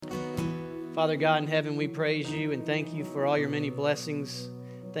Father God in heaven, we praise you and thank you for all your many blessings.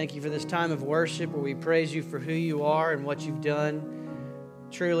 Thank you for this time of worship where we praise you for who you are and what you've done.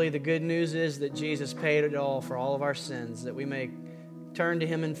 Truly, the good news is that Jesus paid it all for all of our sins, that we may turn to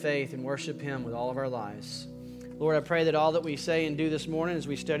him in faith and worship him with all of our lives. Lord, I pray that all that we say and do this morning as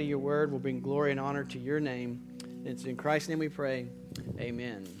we study your word will bring glory and honor to your name. It's in Christ's name we pray.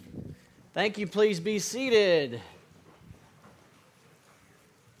 Amen. Thank you. Please be seated.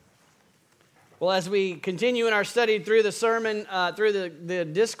 Well, as we continue in our study through the sermon, through the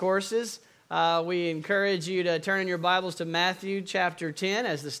discourses, we encourage you to turn in your Bibles to Matthew chapter 10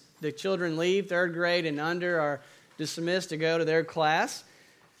 as the children leave. Third grade and under are dismissed to go to their class.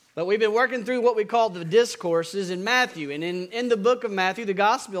 But we've been working through what we call the discourses in Matthew. And in the book of Matthew, the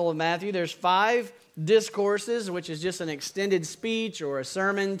Gospel of Matthew, there's 5 discourses, which is just an extended speech or a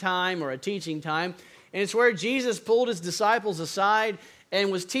sermon time or a teaching time. And it's where Jesus pulled his disciples aside and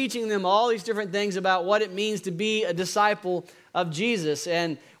was teaching them all these different things about what it means to be a disciple of Jesus.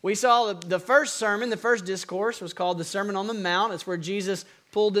 And we saw the first sermon, the first discourse was called the Sermon on the Mount. It's where Jesus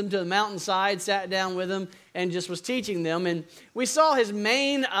pulled them to the mountainside, sat down with them, and just was teaching them. And we saw his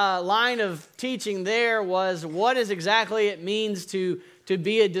main line of teaching there was what is exactly it means to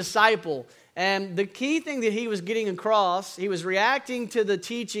be a disciple. And the key thing that he was getting across, he was reacting to the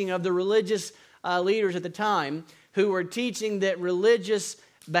teaching of the religious leaders at the time, who were teaching that religious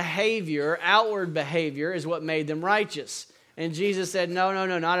behavior, outward behavior, is what made them righteous. And Jesus said, no,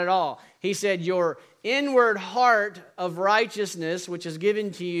 not at all. He said, your inward heart of righteousness, which is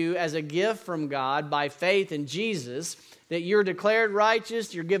given to you as a gift from God by faith in Jesus, that you're declared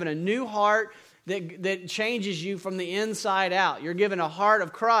righteous, you're given a new heart that changes you from the inside out. You're given a heart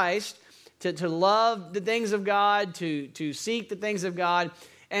of Christ to love the things of God, to seek the things of God.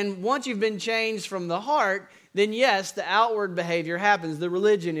 And once you've been changed from the heart, then yes, the outward behavior happens. The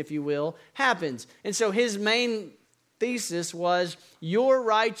religion, if you will, happens. And so his main thesis was your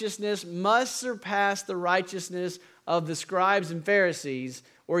righteousness must surpass the righteousness of the scribes and Pharisees,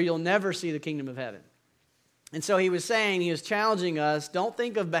 or you'll never see the kingdom of heaven. And so he was challenging us, don't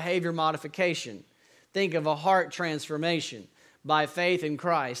think of behavior modification. Think of a heart transformation by faith in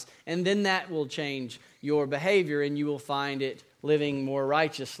Christ. And then that will change your behavior and you will find it living more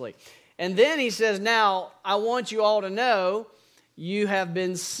righteously. And then he says, now, I want you all to know you have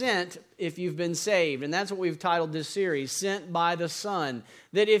been sent if you've been saved. And that's what we've titled this series, Sent by the Son.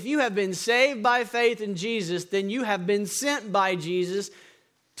 That if you have been saved by faith in Jesus, then you have been sent by Jesus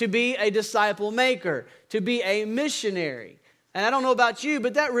to be a disciple maker, to be a missionary. And I don't know about you,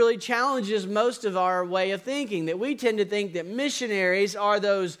 but that really challenges most of our way of thinking, that we tend to think that missionaries are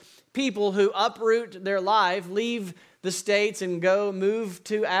those people who uproot their life, leave the States and go move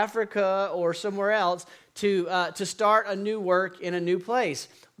to Africa or somewhere else to start a new work in a new place.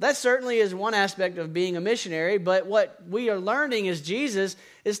 That certainly is one aspect of being a missionary, but what we are learning is Jesus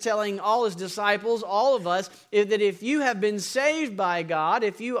is telling all his disciples, all of us, that if you have been saved by God,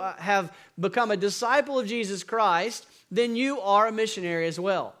 if you have become a disciple of Jesus Christ, then you are a missionary as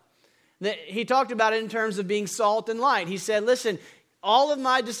well. He talked about it in terms of being salt and light. He said, listen, all of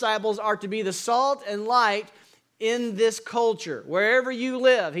my disciples are to be the salt and light in this culture, wherever you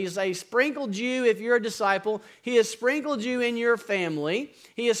live. He sprinkled you if you're a disciple. He has sprinkled you in your family.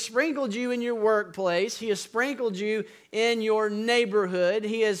 He has sprinkled you in your workplace. He has sprinkled you in your neighborhood.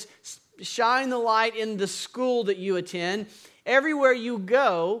 He has shined the light in the school that you attend. Everywhere you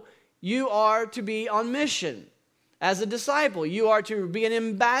go, you are to be on mission. As a disciple, you are to be an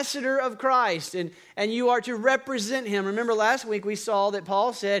ambassador of Christ, and you are to represent him. Remember last week we saw that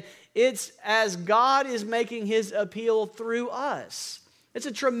Paul said, it's as God is making his appeal through us. It's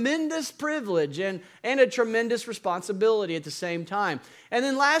a tremendous privilege and a tremendous responsibility at the same time. And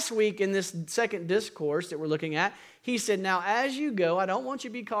then last week in this second discourse that we're looking at, he said, now as you go, I don't want you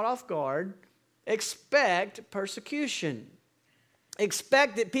to be caught off guard. Expect persecution.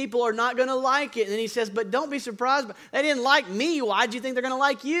 Expect that people are not going to like it. And then he says, but don't be surprised. They didn't like me. Why do you think they're going to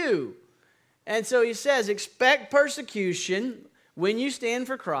like you? And so he says, expect persecution when you stand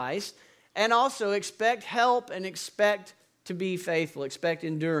for Christ, and also expect help and expect to be faithful, expect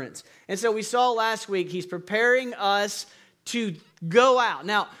endurance. And so we saw last week, he's preparing us to go out.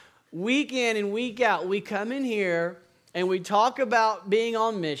 Now, week in and week out, we come in here and we talk about being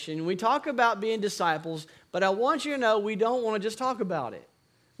on mission, we talk about being disciples, but I want you to know we don't want to just talk about it.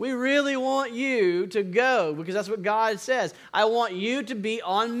 We really want you to go because that's what God says. I want you to be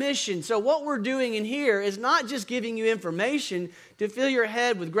on mission. So what we're doing in here is not just giving you information to fill your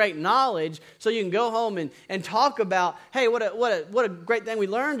head with great knowledge so you can go home and talk about, hey, what a great thing we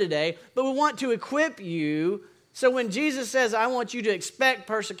learned today. But we want to equip you So when Jesus says, I want you to expect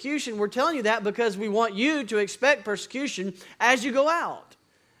persecution, we're telling you that because we want you to expect persecution as you go out.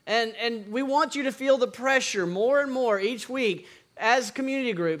 And we want you to feel the pressure more and more each week as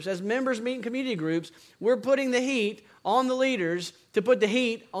community groups, as members meet in community groups. We're putting the heat on the leaders to put the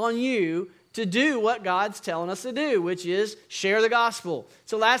heat on you to do what God's telling us to do, which is share the gospel.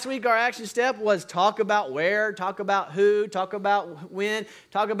 So last week our action step was talk about where, talk about who, talk about when,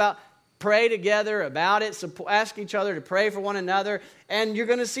 talk about pray together about it, so ask each other to pray for one another. And you're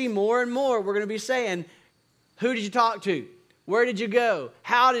going to see more and more, we're going to be saying, who did you talk to? Where did you go?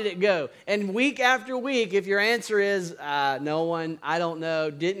 How did it go? And week after week, if your answer is, no one, I don't know,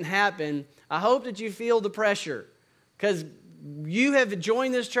 didn't happen, I hope that you feel the pressure. Because you have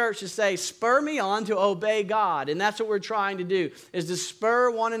joined this church to say, spur me on to obey God. And that's what we're trying to do, is to spur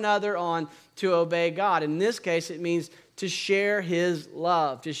one another on to obey God. In this case, it means to share His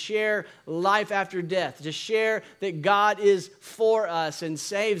love, to share life after death, to share that God is for us and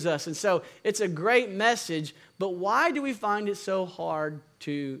saves us. And so it's a great message, but why do we find it so hard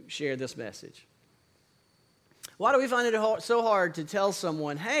to share this message? Why do we find it so hard to tell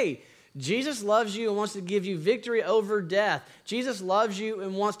someone, hey, Jesus loves you and wants to give you victory over death. Jesus loves you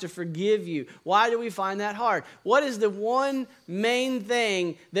and wants to forgive you. Why do we find that hard? What is the one main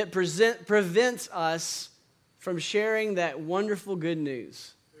thing that prevents us from sharing that wonderful good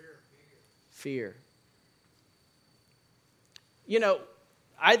news? Fear. You know,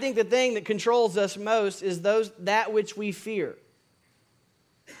 I think the thing that controls us most is that which we fear.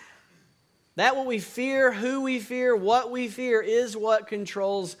 That what we fear, who we fear, what we fear is what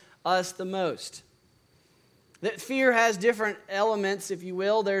controls us the most. That fear has different elements, if you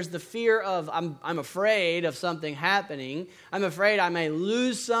will. There's the fear of I'm afraid of something happening. I'm afraid I may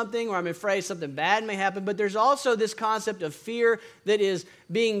lose something, or I'm afraid something bad may happen. But there's also this concept of fear that is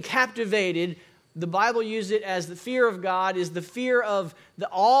being captivated. The Bible uses it as the fear of God is the fear of the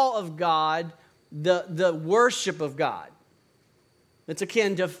awe of God, the worship of God. It's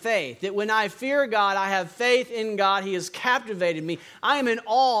akin to faith. That when I fear God, I have faith in God. He has captivated me. I am in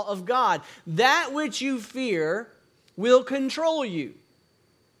awe of God. That which you fear will control you.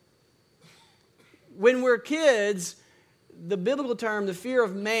 When we're kids, the biblical term, the fear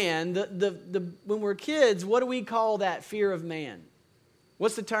of man, when we're kids, what do we call that fear of man?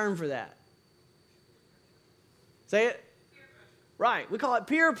 What's the term for that? Say it. Right. We call it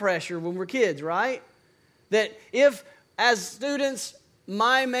peer pressure when we're kids, right? That if, as students,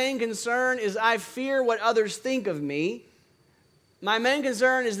 my main concern is I fear what others think of me. My main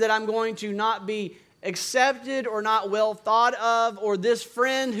concern is that I'm going to not be accepted or not well thought of, or this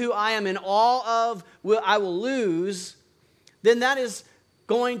friend who I am in awe of, I will lose. Then that is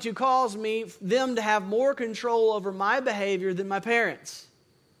going to cause them to have more control over my behavior than my parents.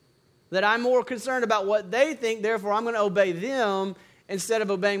 That I'm more concerned about what they think, therefore I'm going to obey them instead of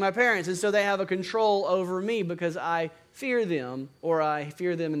obeying my parents. And so they have a control over me because I fear them, or I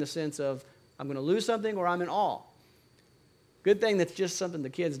fear them in the sense of I'm going to lose something or I'm in awe. Good thing that's just something the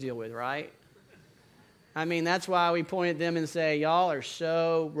kids deal with, right? I mean, that's why we point at them and say, y'all are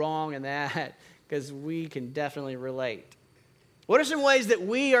so wrong in that, because we can definitely relate. What are some ways that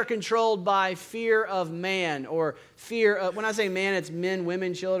we are controlled by fear of man, or fear of, when I say man, it's men,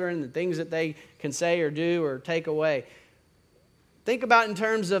 women, children, the things that they can say or do or take away. Think about in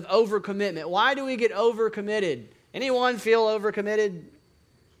terms of overcommitment. Why do we get overcommitted? Anyone feel overcommitted?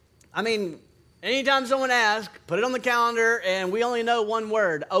 I mean, anytime someone asks, put it on the calendar, and we only know one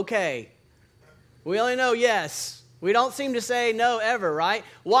word, okay. We only know yes. We don't seem to say no ever, right?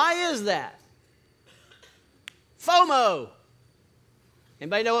 Why is that? FOMO.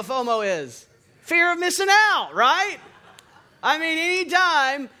 Anybody know what FOMO is? Fear of missing out, right? I mean,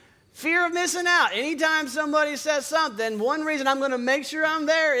 anytime, fear of missing out. Anytime somebody says something, one reason I'm going to make sure I'm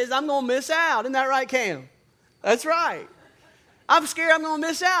there is I'm going to miss out. Isn't that right, Cam? That's right. I'm scared I'm going to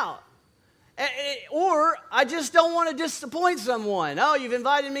miss out. Or I just don't want to disappoint someone. Oh, you've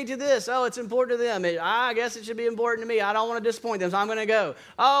invited me to this. Oh, it's important to them. I guess it should be important to me. I don't want to disappoint them, so I'm going to go.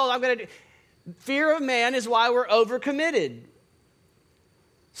 Oh, I'm going to. Fear of man is why we're overcommitted.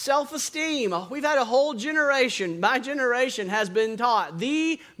 Self-esteem. We've had a whole generation. My generation has been taught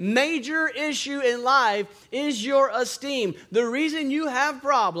the major issue in life is your esteem. The reason you have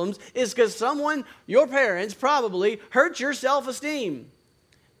problems is because someone, your parents, probably hurt your self-esteem.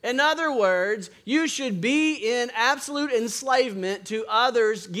 In other words, you should be in absolute enslavement to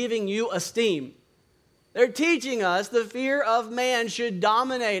others giving you esteem. They're teaching us the fear of man should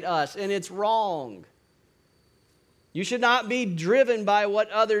dominate us, and it's wrong. You should not be driven by what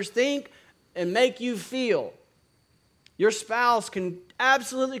others think and make you feel. Your spouse can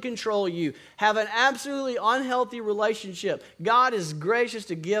absolutely control you, have an absolutely unhealthy relationship. God is gracious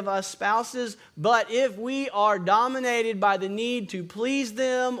to give us spouses, but if we are dominated by the need to please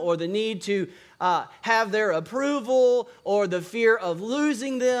them or the need to have their approval or the fear of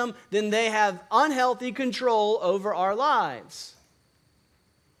losing them, then they have unhealthy control over our lives.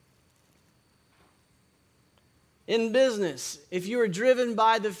 In business, if you are driven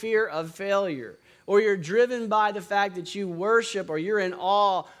by the fear of failure, or you're driven by the fact that you worship or you're in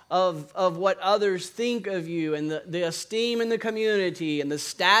awe of what others think of you and the esteem in the community and the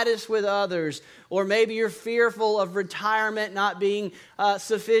status with others, or maybe you're fearful of retirement not being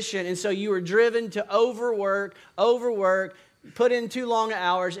sufficient, and so you are driven to overwork, put in too long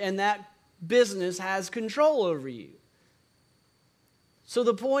hours, and that business has control over you. So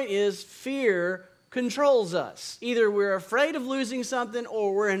the point is, fear controls us. Either we're afraid of losing something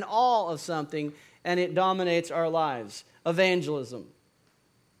or we're in awe of something, and it dominates our lives. Evangelism.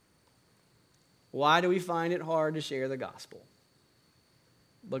 Why do we find it hard to share the gospel?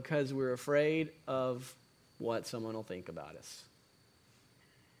 Because we're afraid of what someone will think about us.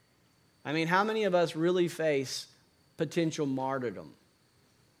 I mean, how many of us really face potential martyrdom?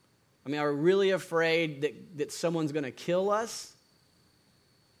 I mean, are we really afraid that someone's going to kill us?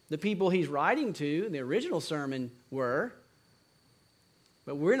 The people he's writing to in the original sermon were.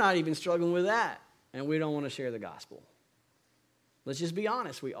 But we're not even struggling with that. And we don't want to share the gospel. Let's just be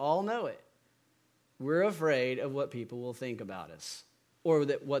honest. We all know it. We're afraid of what people will think about us. Or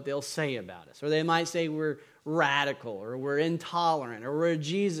what they'll say about us. Or they might say we're radical. Or we're intolerant. Or we're a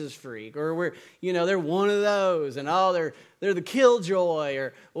Jesus freak. Or we're, they're one of those. And they're the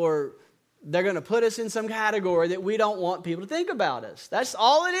killjoy. Or they're going to put us in some category that we don't want people to think about us. That's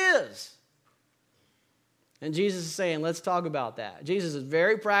all it is. And Jesus is saying, let's talk about that. Jesus is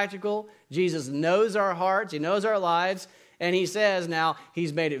very practical. Jesus knows our hearts. He knows our lives. And he says now,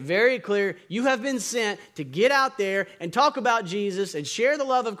 he's made it very clear, you have been sent to get out there and talk about Jesus and share the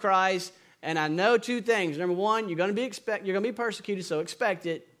love of Christ. And I know two things. Number one, you're going to be persecuted, so expect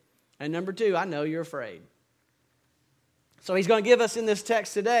it. And number two, I know you're afraid. So he's going to give us in this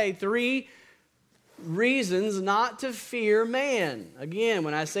text today 3 reasons not to fear man. Again,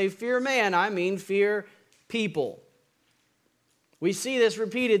 when I say fear man, I mean fear people. We see this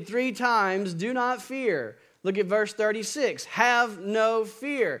repeated 3 times. Do not fear. Look at verse 36. Have no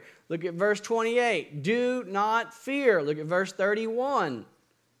fear. Look at verse 28. Do not fear. Look at verse 31.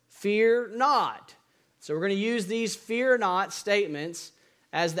 Fear not. So we're going to use these fear not statements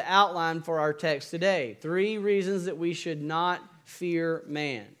as the outline for our text today. 3 reasons that we should not fear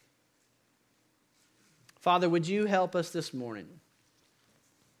man. Father, would you help us this morning?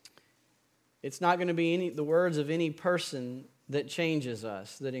 It's not going to be the words of any person that changes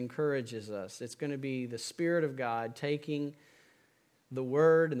us, that encourages us. It's going to be the Spirit of God taking the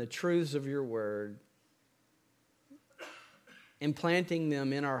Word and the truths of your Word, implanting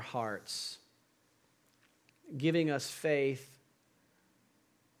them in our hearts, giving us faith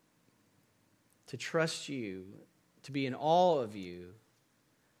to trust you, to be in awe of you,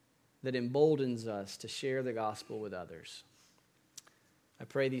 that emboldens us to share the gospel with others. I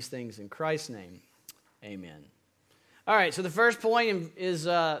pray these things in Christ's name. Amen. All right, so the first point is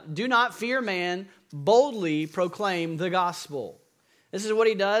do not fear man, boldly proclaim the gospel. This is what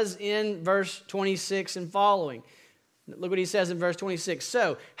he does in verse 26 and following. Look what he says in verse 26.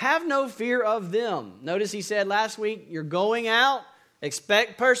 So, have no fear of them. Notice he said last week, you're going out,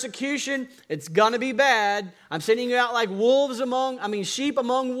 expect persecution. It's going to be bad. I'm sending you out like sheep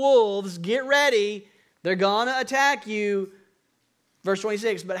among wolves. Get ready. They're going to attack you. Verse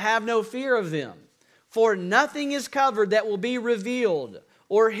 26, but have no fear of them. For nothing is covered that will be revealed,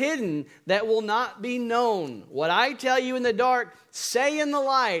 or hidden that will not be known. What I tell you in the dark, say in the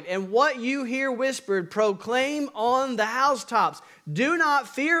light, and what you hear whispered, proclaim on the housetops. Do not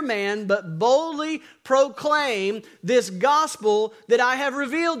fear man, but boldly proclaim this gospel that I have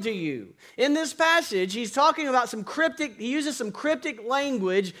revealed to you. In this passage, he's talking about he uses some cryptic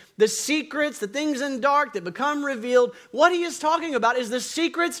language, the secrets, the things in dark that become revealed. What he is talking about is the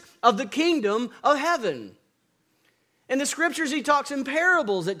secrets of the kingdom of heaven. In the scriptures, he talks in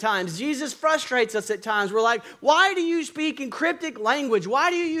parables at times. Jesus frustrates us at times. We're like, why do you speak in cryptic language? Why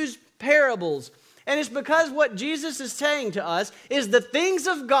do you use parables? And it's because what Jesus is saying to us is the things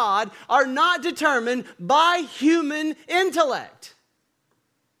of God are not determined by human intellect.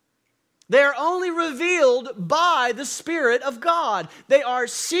 They are only revealed by the Spirit of God. They are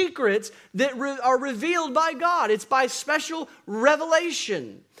secrets that are revealed by God. It's by special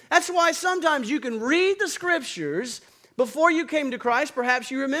revelation. That's why sometimes you can read the scriptures, Before you came to Christ,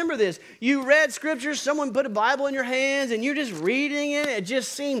 perhaps you remember this. You read Scripture, someone put a Bible in your hands, and you're just reading it. It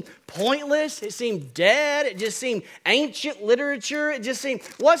just seemed pointless. It seemed dead. It just seemed ancient literature. It just seemed,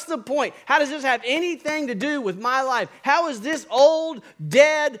 what's the point? How does this have anything to do with my life? How is this old,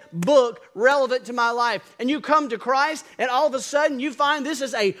 dead book relevant to my life? And you come to Christ, and all of a sudden you find this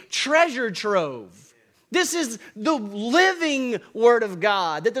is a treasure trove. This is the living Word of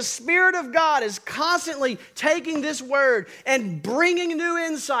God, that the Spirit of God is constantly taking this Word and bringing new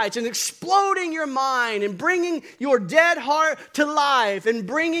insights and exploding your mind and bringing your dead heart to life and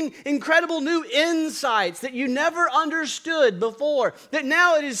bringing incredible new insights that you never understood before, that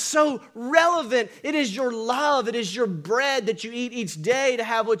now it is so relevant. It is your love. It is your bread that you eat each day to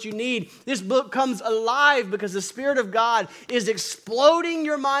have what you need. This book comes alive because the Spirit of God is exploding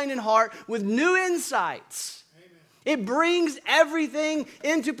your mind and heart with new insights. Amen. It brings everything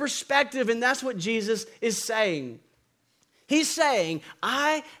into perspective, and that's what Jesus is saying. He's saying,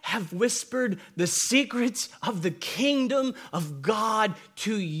 I have whispered the secrets of the kingdom of God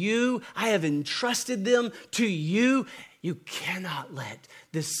to you. I have entrusted them to you. You cannot let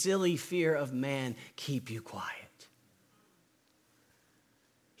the silly fear of man keep you quiet.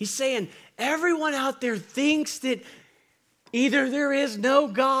 He's saying, everyone out there thinks that either there is no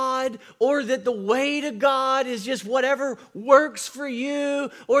God, or that the way to God is just whatever works for you,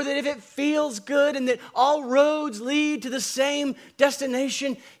 or that if it feels good and that all roads lead to the same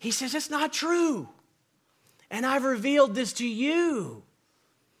destination. He says it's not true. And I've revealed this to you.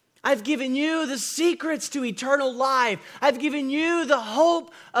 I've given you the secrets to eternal life. I've given you the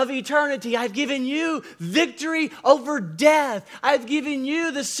hope of eternity. I've given you victory over death. I've given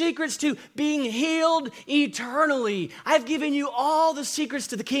you the secrets to being healed eternally. I've given you all the secrets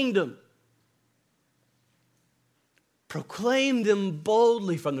to the kingdom. Proclaim them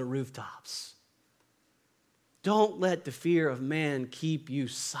boldly from the rooftops. Don't let the fear of man keep you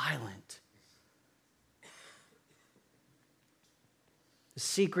silent. The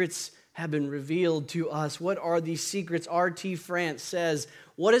secrets have been revealed to us. What are these secrets? R.T. France says,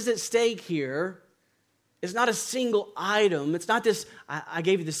 what is at stake here is not a single item. It's not this, I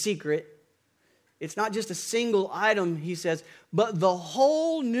gave you the secret. It's not just a single item, he says, but the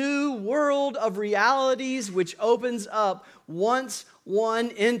whole new world of realities which opens up once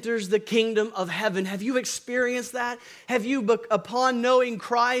one enters the kingdom of heaven. Have you experienced that? Have you, upon knowing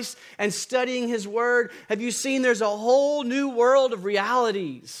Christ and studying His Word, have you seen there's a whole new world of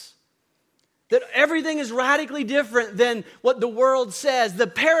realities? That everything is radically different than what the world says. The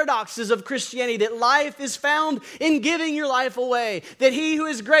paradoxes of Christianity, that life is found in giving your life away. That he who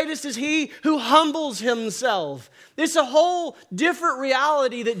is greatest is he who humbles himself. It's a whole different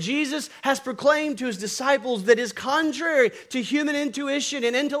reality that Jesus has proclaimed to His disciples that is contrary to human intuition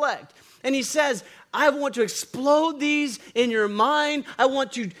and intellect. And He says, I want to explode these in your mind. I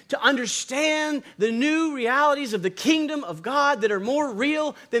want you to understand the new realities of the kingdom of God that are more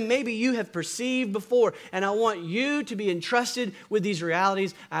real than maybe you have perceived before. And I want you to be entrusted with these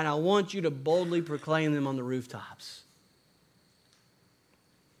realities, and I want you to boldly proclaim them on the rooftops.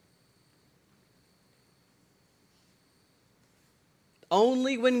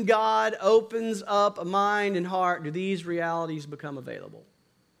 Only when God opens up a mind and heart do these realities become available.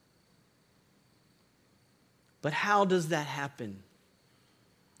 But how does that happen?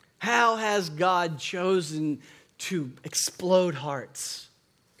 How has God chosen to explode hearts?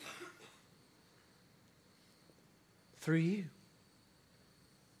 Through you.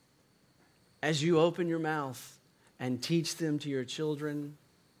 As you open your mouth and teach them to your children,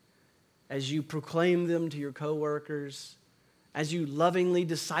 as you proclaim them to your coworkers, as you lovingly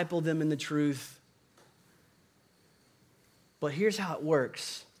disciple them in the truth. But here's how it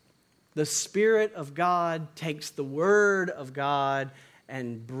works. The Spirit of God takes the Word of God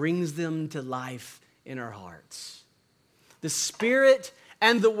and brings them to life in our hearts. The Spirit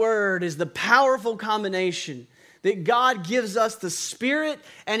and the Word is the powerful combination that God gives us the Spirit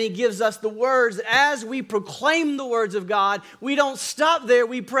and He gives us the words. As we proclaim the words of God, we don't stop there.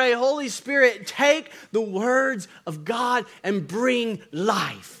 We pray, Holy Spirit, take the words of God and bring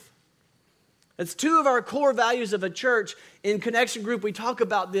life. That's two of our core values of a church. In Connection Group, we talk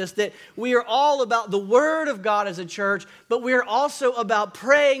about this, that we are all about the Word of God as a church, but we are also about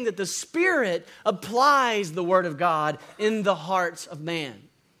praying that the Spirit applies the Word of God in the hearts of man.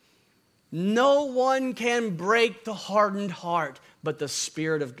 No one can break the hardened heart but the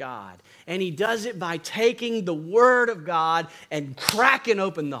Spirit of God. And He does it by taking the Word of God and cracking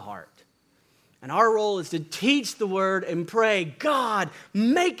open the heart. And our role is to teach the Word and pray, God,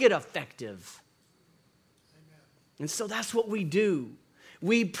 make it effective. And so that's what we do.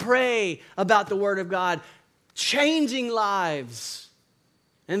 We pray about the Word of God. changing lives.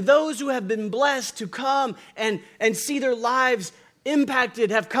 And those who have been blessed to come and see their lives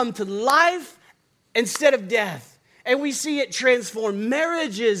impacted have come to life instead of death. And we see it transform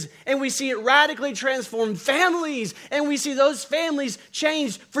marriages, and we see it radically transform families, and we see those families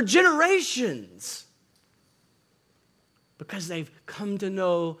changed for generations because they've come to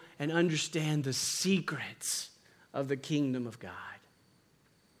know and understand the secrets of the kingdom of God.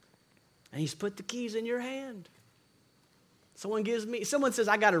 And He's put the keys in your hand. Someone says,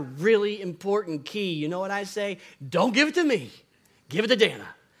 I got a really important key. You know what I say? Don't give it to me. Give it to Dana.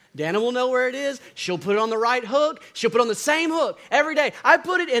 Dana will know where it is. She'll put it on the right hook. She'll put it on the same hook every day. I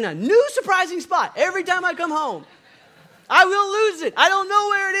put it in a new surprising spot every time I come home. I will lose it. I don't know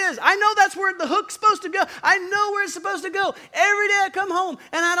where it is. I know that's where the hook's supposed to go. I know where it's supposed to go. Every day I come home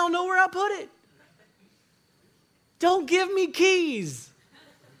and I don't know where I put it. Don't give me keys.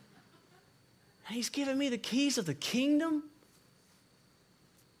 And He's given me the keys of the kingdom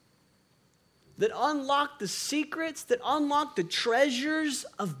that unlock the secrets, that unlock the treasures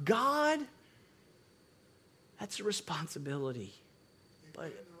of God. That's a responsibility.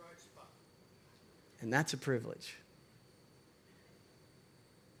 And that's a privilege.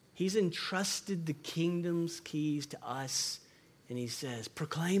 He's entrusted the kingdom's keys to us, and He says,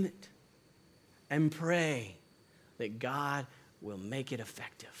 proclaim it and pray that God will make it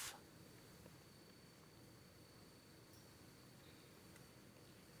effective.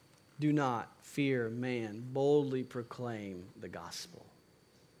 Do not fear man. Boldly proclaim the gospel.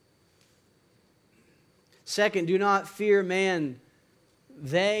 Second, do not fear man.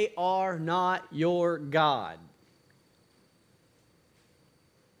 They are not your God.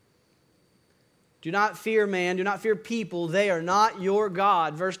 Do not fear man. Do not fear people. They are not your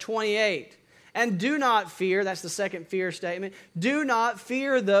God. Verse 28. And do not fear, that's the second fear statement. Do not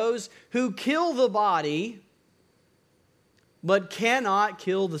fear those who kill the body, but cannot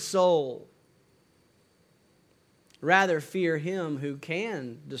kill the soul. Rather, fear Him who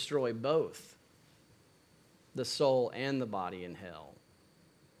can destroy both the soul and the body in hell.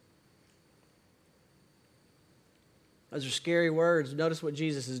 Those are scary words. Notice what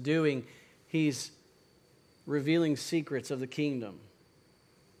Jesus is doing. He's revealing secrets of the kingdom.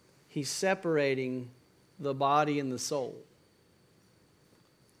 He's separating the body and the soul.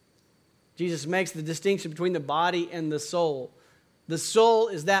 Jesus makes the distinction between the body and the soul. The soul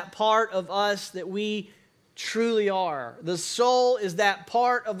is that part of us that we truly are. The soul is that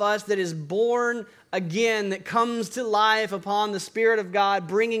part of us that is born again, that comes to life upon the Spirit of God,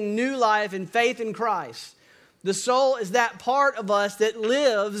 bringing new life and faith in Christ. The soul is that part of us that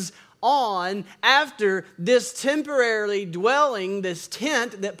lives on after this temporarily dwelling, this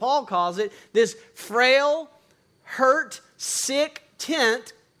tent that Paul calls it, this frail, hurt, sick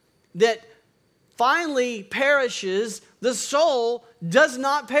tent that finally perishes. The soul does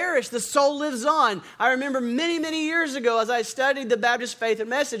not perish. The soul lives on. I remember many, many years ago as I studied the Baptist Faith and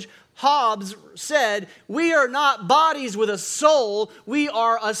Message, Hobbes said, we are not bodies with a soul, we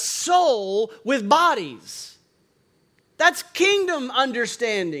are a soul with bodies. That's kingdom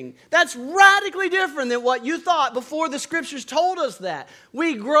understanding. That's radically different than what you thought before the Scriptures told us that.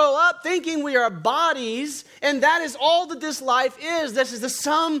 We grow up thinking we are bodies, and that is all that this life is. This is the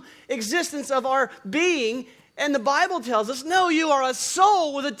sum existence of our being. And the Bible tells us, no, you are a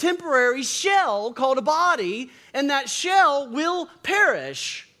soul with a temporary shell called a body, and that shell will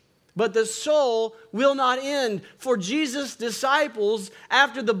perish. But the soul will not end. For Jesus' disciples,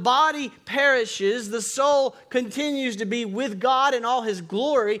 after the body perishes, the soul continues to be with God in all His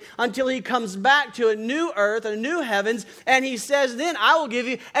glory until He comes back to a new earth, a new heavens, and He says, then I will give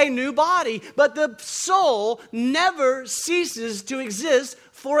you a new body. But the soul never ceases to exist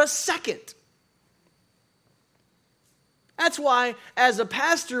for a second. That's why, as a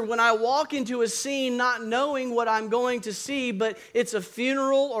pastor, when I walk into a scene not knowing what I'm going to see, but it's a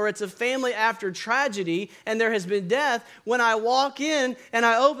funeral or it's a family after tragedy and there has been death, when I walk in and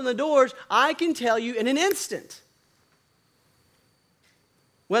I open the doors, I can tell you in an instant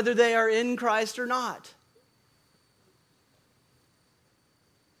whether they are in Christ or not.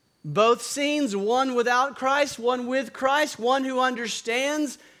 Both scenes, one without Christ, one with Christ, one who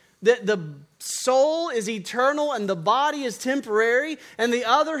understands that the soul is eternal and the body is temporary, and the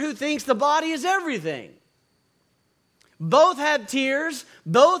other who thinks the body is everything. Both have tears,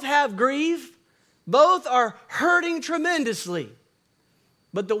 both have grief, both are hurting tremendously.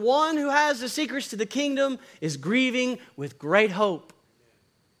 But the one who has the secrets to the kingdom is grieving with great hope,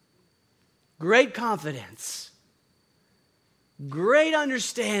 great confidence, great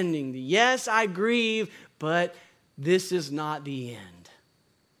understanding. Yes, I grieve, but this is not the end.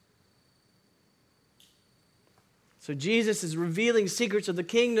 So Jesus is revealing secrets of the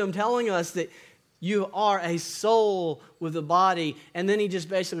kingdom, telling us that you are a soul with a body. And then he just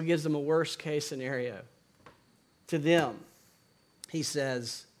basically gives them a worst case scenario. To them, he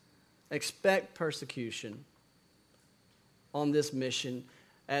says, expect persecution on this mission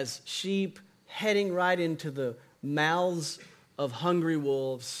as sheep heading right into the mouths of hungry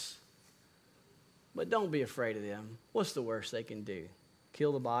wolves. But don't be afraid of them. What's the worst they can do?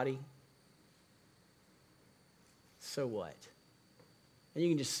 Kill the body? So what? And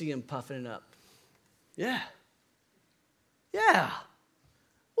you can just see them puffing it up. Yeah.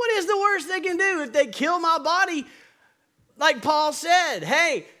 What is the worst they can do if they kill my body? Like Paul said,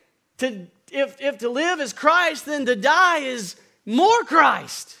 hey, if to live is Christ, then to die is more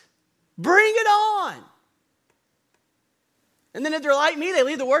Christ. Bring it on. And then if they're like me, they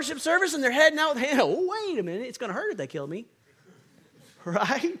leave the worship service and they're heading out with, oh, wait a minute, it's going to hurt if they kill me.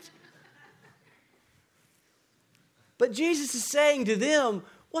 Right? But Jesus is saying to them,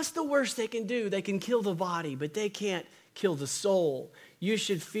 what's the worst they can do? They can kill the body, but they can't kill the soul. You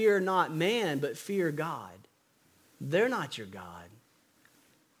should fear not man, but fear God. They're not your God.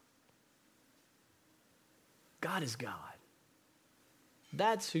 God is God.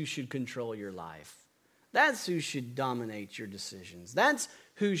 That's who should control your life. That's who should dominate your decisions. That's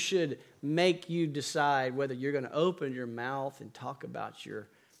who should make you decide whether you're going to open your mouth and talk about your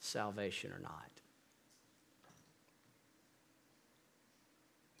salvation or not.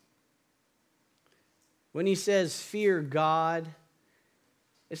 When he says fear God,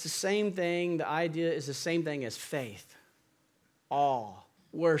 it's the same thing. The idea is the same thing as faith, awe,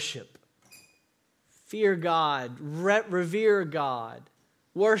 worship. Fear God, revere God,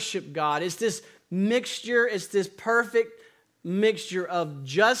 worship God. It's this mixture, it's this perfect mixture of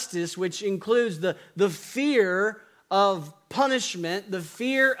justice, which includes the fear of punishment, the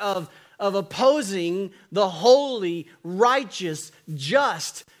fear of opposing the holy, righteous,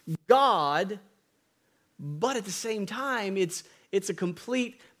 just God. But at the same time, it's a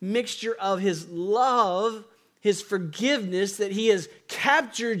complete mixture of his love, his forgiveness, that he has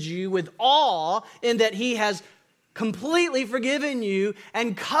captured you with awe, and that he has completely forgiven you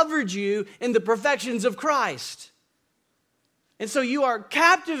and covered you in the perfections of Christ. And so you are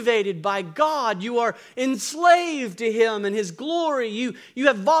captivated by God. You are enslaved to him and his glory. You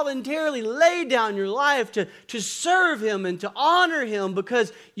have voluntarily laid down your life to serve him and to honor him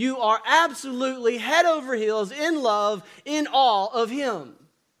because you are absolutely head over heels in love, in awe of him.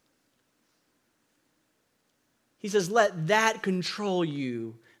 He says, let that control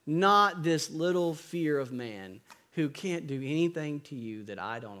you, not this little fear of man who can't do anything to you that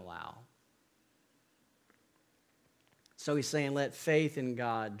I don't allow. So he's saying, let faith in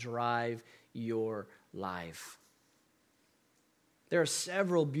God drive your life. There are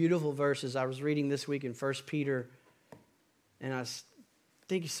several beautiful verses I was reading this week in 1 Peter, and I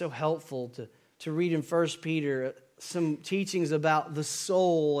think it's so helpful to read in 1 Peter some teachings about the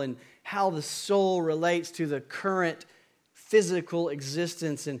soul and how the soul relates to the current physical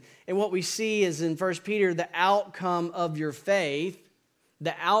existence. And what we see is in 1 Peter, the outcome of your faith.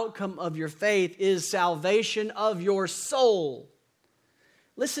 The outcome of your faith is salvation of your soul.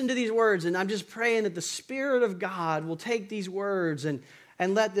 Listen to these words, and I'm just praying that the Spirit of God will take these words and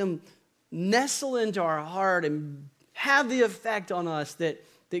let them nestle into our heart and have the effect on us that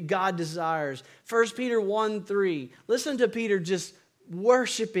God desires. 1 Peter 1:3. Listen to Peter just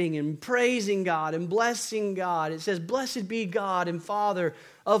worshiping and praising God and blessing God. It says, "Blessed be God and Father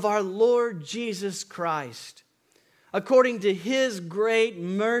of our Lord Jesus Christ. According to his great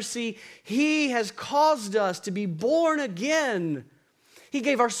mercy, he has caused us to be born again. He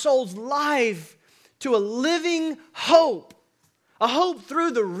gave our souls life to a living hope. A hope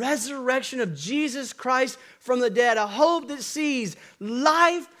through the resurrection of Jesus Christ from the dead. A hope that sees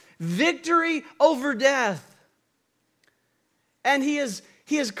life, victory over death. And he has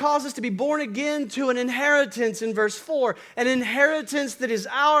caused us to be born again to an inheritance in verse 4. An inheritance that is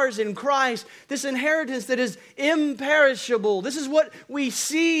ours in Christ. This inheritance that is imperishable. This is what we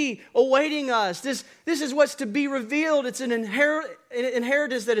see awaiting us. This is what's to be revealed. It's an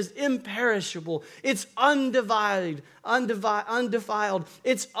inheritance that is imperishable. It's undefiled.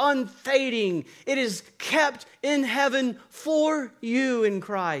 It's unfading. It is kept in heaven for you in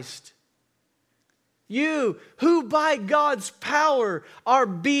Christ. You who by God's power are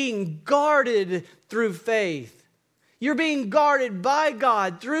being guarded through faith. You're being guarded by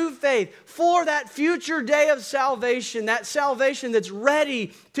God through faith for that future day of salvation, that salvation that's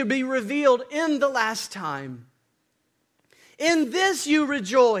ready to be revealed in the last time. In this you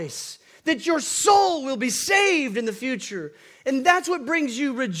rejoice, that your soul will be saved in the future. And that's what brings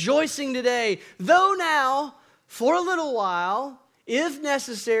you rejoicing today. Though now, for a little while, if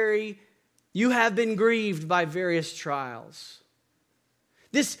necessary, you have been grieved by various trials.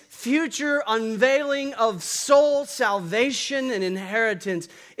 This future unveiling of soul salvation and inheritance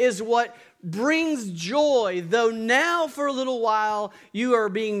is what brings joy, though now for a little while you are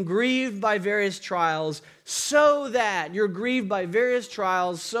being grieved by various trials, so that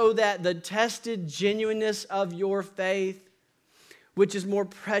the tested genuineness of your faith, which is more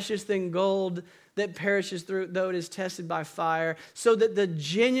precious than gold that perishes though it is tested by fire, so that the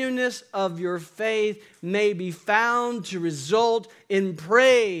genuineness of your faith may be found to result in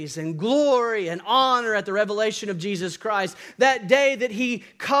praise and glory and honor at the revelation of Jesus Christ. That day that He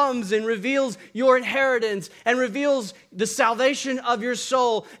comes and reveals your inheritance and reveals the salvation of your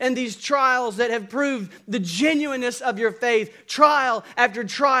soul, and these trials that have proved the genuineness of your faith, trial after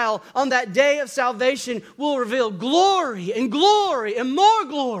trial, on that day of salvation will reveal glory and glory and more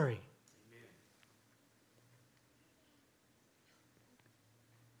glory.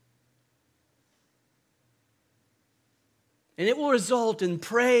 And it will result in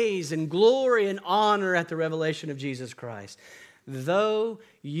praise and glory and honor at the revelation of Jesus Christ. Though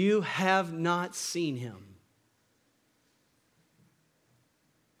you have not seen Him,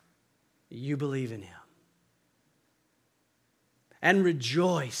 you believe in Him. And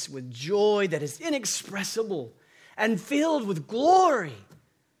rejoice with joy that is inexpressible and filled with glory,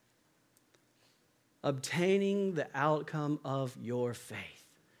 obtaining the outcome of your faith,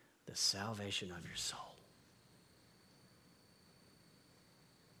 the salvation of your soul.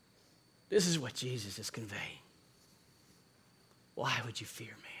 This is what Jesus is conveying. Why would you fear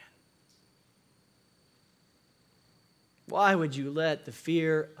man? Why would you let the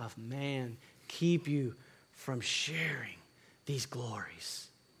fear of man keep you from sharing these glories?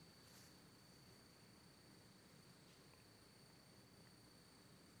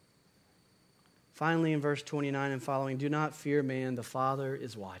 Finally, in verse 29 and following, do not fear man, the Father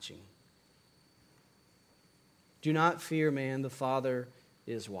is watching. Do not fear man, the Father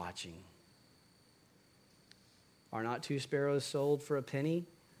is watching. Are not 2 sparrows sold for a penny?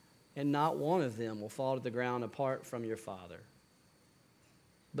 And not one of them will fall to the ground apart from your Father.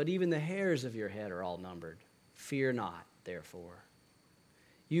 But even the hairs of your head are all numbered. Fear not, therefore.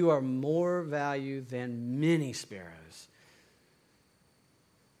 You are more valuable than many sparrows.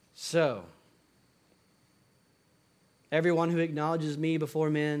 So, everyone who acknowledges me before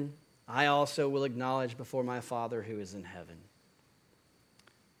men, I also will acknowledge before my Father who is in heaven.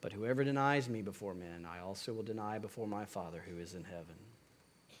 But whoever denies me before men, I also will deny before my Father who is in heaven.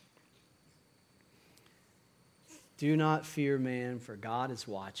 Do not fear man, for God is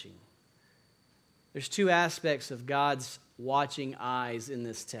watching. There's 2 aspects of God's watching eyes in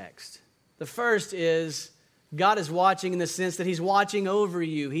this text. The first is God is watching in the sense that He's watching over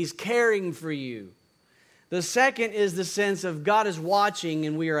you. He's caring for you. The second is the sense of God is watching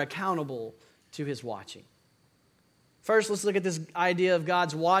and we are accountable to His watching. First, let's look at this idea of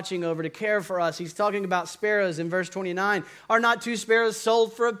God's watching over to care for us. He's talking about sparrows in verse 29. Are not 2 sparrows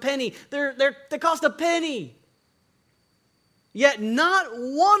sold for a penny? They cost a penny. Yet not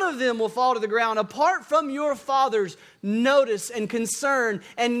one of them will fall to the ground apart from your Father's notice and concern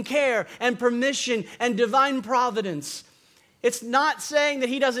and care and permission and divine providence. It's not saying that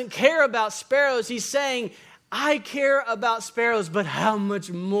He doesn't care about sparrows. He's saying, I care about sparrows, but how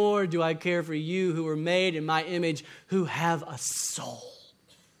much more do I care for you who were made in my image, who have a soul?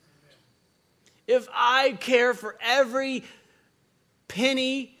 If I care for every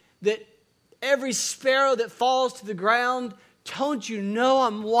penny, that every sparrow that falls to the ground, don't you know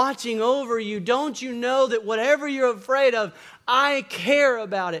I'm watching over you? Don't you know that whatever you're afraid of, I care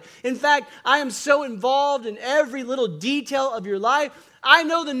about it? In fact, I am so involved in every little detail of your life. I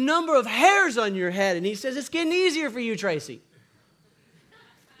know the number of hairs on your head. And He says, it's getting easier for you, Tracy.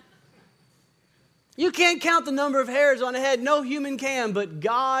 You can't count the number of hairs on a head. No human can, but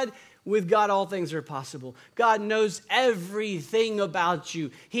God, with God, all things are possible. God knows everything about you.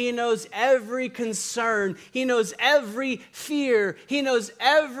 He knows every concern. He knows every fear. He knows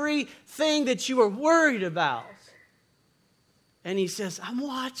everything that you are worried about. And He says, I'm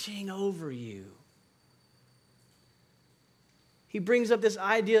watching over you. He brings up this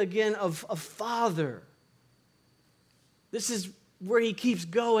idea again of a father. This is where he keeps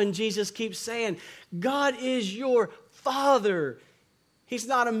going. Jesus keeps saying, God is your Father. He's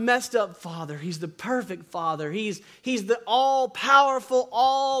not a messed up Father. He's the perfect Father. He's the all-powerful,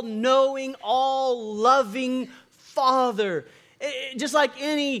 all-knowing, all-loving Father. Just like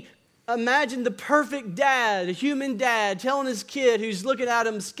imagine the perfect dad, a human dad, telling his kid who's looking at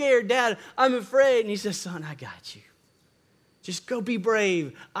him scared, Dad, I'm afraid. And he says, son, I got you. Just go be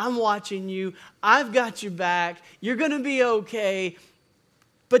brave. I'm watching you. I've got your back. You're going to be okay.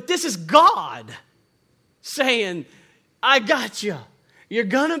 But this is God saying, I got you. You're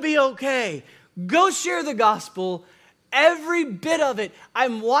going to be okay. Go share the gospel. Every bit of it.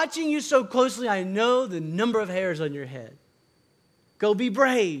 I'm watching you so closely, I know the number of hairs on your head. Go be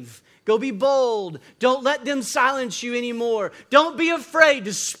brave. Go be bold. Don't let them silence you anymore. Don't be afraid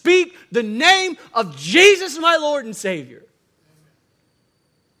to speak the name of Jesus, my Lord and Savior.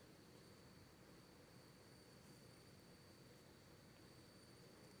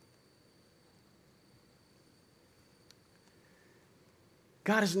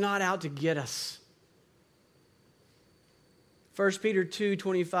 God is not out to get us. 1 Peter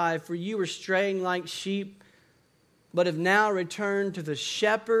 2:25, for you were straying like sheep, but have now returned to the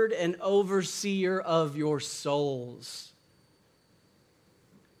shepherd and overseer of your souls.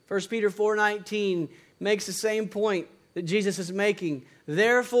 1 Peter 4:19 makes the same point that Jesus is making.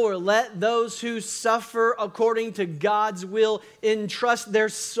 Therefore, let those who suffer according to God's will entrust their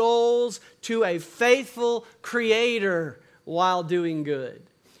souls to a faithful Creator while doing good.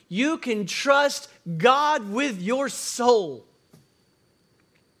 You can trust God with your soul.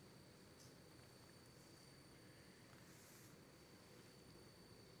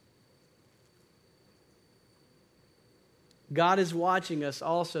 God is watching us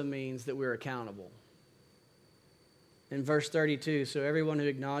also means that we're accountable. In verse 32, so everyone who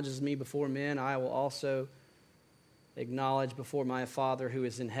acknowledges me before men, I will also acknowledge before my Father who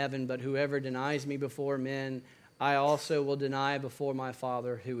is in heaven. But whoever denies me before men, I also will deny before my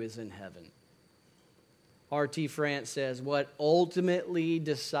Father who is in heaven. R.T. France says, what ultimately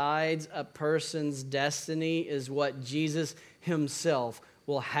decides a person's destiny is what Jesus himself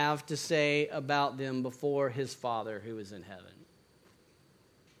will have to say about them before his Father who is in heaven.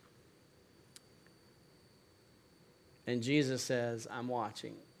 And Jesus says, I'm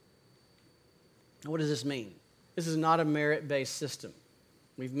watching. What does this mean? This is not a merit-based system.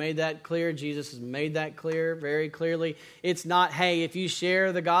 We've made that clear. Jesus has made that clear very clearly. It's not, hey, if you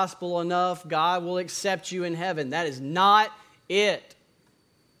share the gospel enough, God will accept you in heaven. That is not it.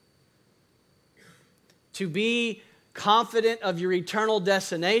 To be confident of your eternal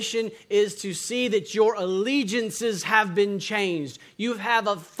destination is to see that your allegiances have been changed. You have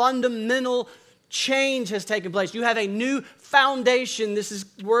a fundamental change has taken place. You have a new foundation. This is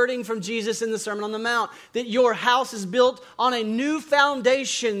wording from Jesus in the Sermon on the Mount. That your house is built on a new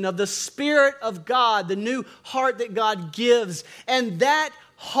foundation of the Spirit of God, the new heart that God gives. And that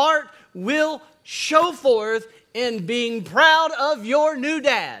heart will show forth in being proud of your new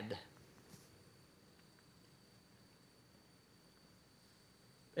dad.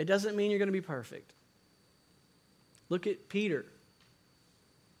 It doesn't mean you're going to be perfect. Look at Peter.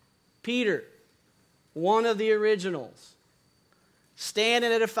 Peter, one of the originals,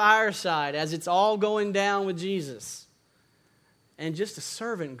 standing at a fireside as it's all going down with Jesus. And just a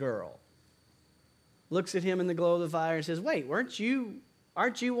servant girl looks at him in the glow of the fire and says, wait, aren't you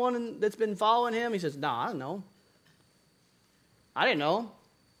one that's been following him? He says, no, I don't know. I didn't know.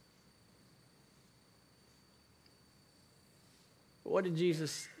 What did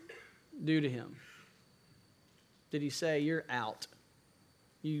Jesus do to him? Did he say, you're out?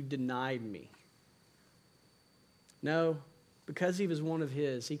 You denied me. No, because he was one of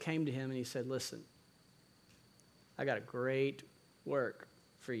his, he came to him and he said, listen, I got a great work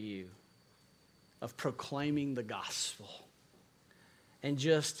for you of proclaiming the gospel. And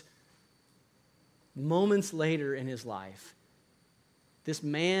just moments later in his life, this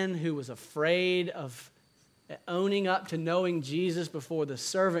man who was afraid of owning up to knowing Jesus before the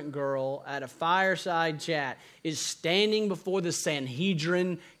servant girl at a fireside chat is standing before the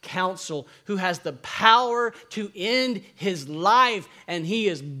Sanhedrin council who has the power to end his life, and he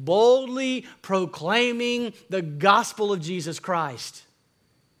is boldly proclaiming the gospel of Jesus Christ.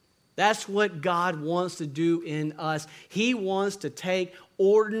 That's what God wants to do in us. He wants to take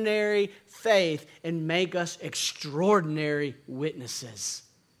ordinary faith and make us extraordinary witnesses.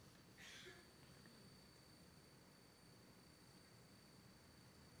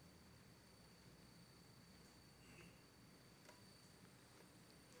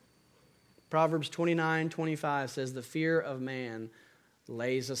 Proverbs 29:25 says, the fear of man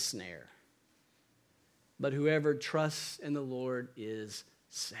lays a snare, but whoever trusts in the Lord is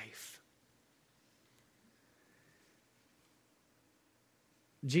safe.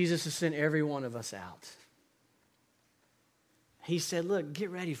 Jesus has sent every one of us out. He said, look, get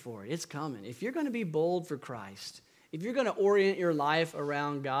ready for it. It's coming. If you're going to be bold for Christ, if you're going to orient your life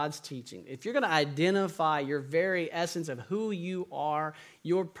around God's teaching, if you're going to identify your very essence of who you are,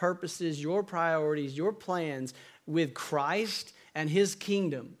 your purposes, your priorities, your plans with Christ and His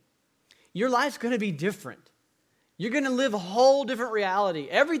kingdom, your life's going to be different. You're going to live a whole different reality.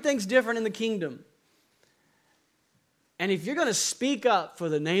 Everything's different in the kingdom. And if you're going to speak up for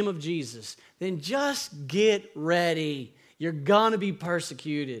the name of Jesus, then just get ready. You're going to be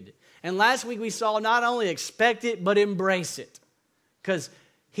persecuted. And last week we saw not only expect it, but embrace it. Because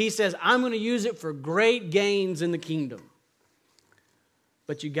He says, I'm going to use it for great gains in the kingdom.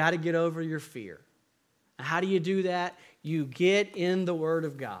 But you got to get over your fear. And how do you do that? You get in the Word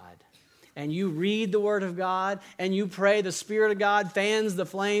of God. And you read the Word of God, and you pray. The Spirit of God fans the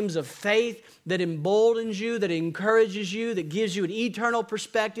flames of faith that emboldens you, that encourages you, that gives you an eternal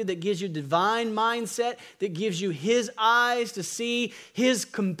perspective, that gives you a divine mindset, that gives you His eyes to see His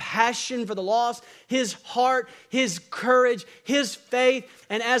compassion for the lost, His heart, His courage, His faith.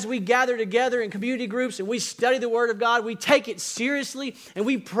 And as we gather together in community groups and we study the Word of God, we take it seriously and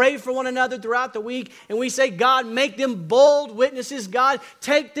we pray for one another throughout the week. And we say, God, make them bold witnesses. God,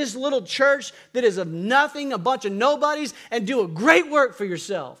 take this little church that is of nothing, a bunch of nobodies, and do a great work for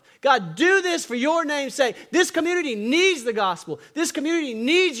yourself. God, do this for your name's sake. This community needs the gospel. This community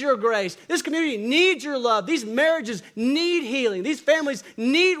needs your grace. This community needs your love. These marriages need healing. These families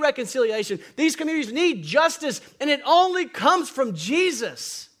need reconciliation. These communities need justice, and it only comes from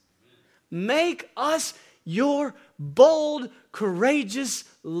Jesus. Make us your bold, courageous,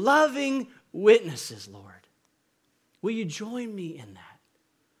 loving witnesses, Lord. Will you join me in that?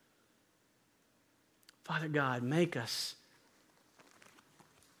 Father God, make us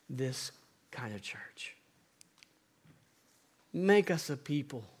this kind of church. Make us a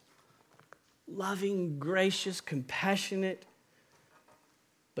people loving, gracious, compassionate,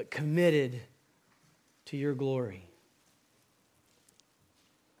 but committed to your glory.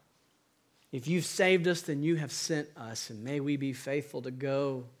 If you've saved us, then you have sent us, and may we be faithful to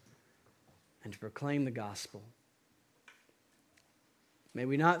go and to proclaim the gospel. May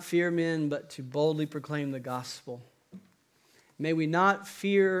we not fear men, but to boldly proclaim the gospel. May we not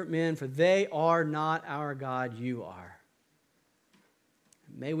fear men, for they are not our God, you are.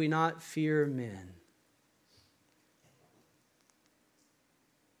 May we not fear men.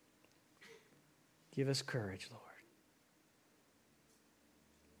 Give us courage, Lord.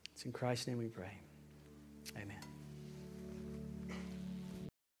 It's in Christ's name we pray. Amen.